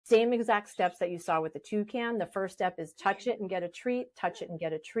Same exact steps that you saw with the toucan. The first step is touch it and get a treat, touch it and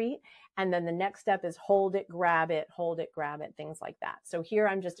get a treat. And then the next step is hold it, grab it, things like that. So here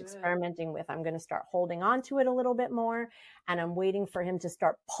I'm just experimenting with, I'm going to start holding on to it a little bit more, and I'm waiting for him to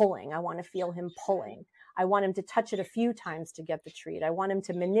start pulling. I want to feel him pulling. I want him to touch it a few times to get the treat. I want him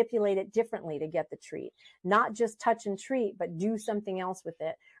to manipulate it differently to get the treat. Not just touch and treat, but do something else with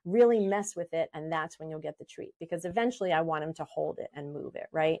it. Really mess with it, and that's when you'll get the treat. Because eventually I want him to hold it and move it,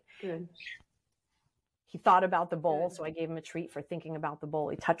 right? Good. He thought about the bowl, so I gave him a treat for thinking about the bowl.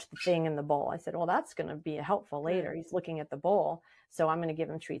 He touched the thing in the bowl. I said, well, that's going to be helpful later. He's looking at the bowl, so I'm going to give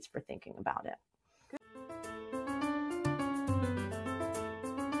him treats for thinking about it.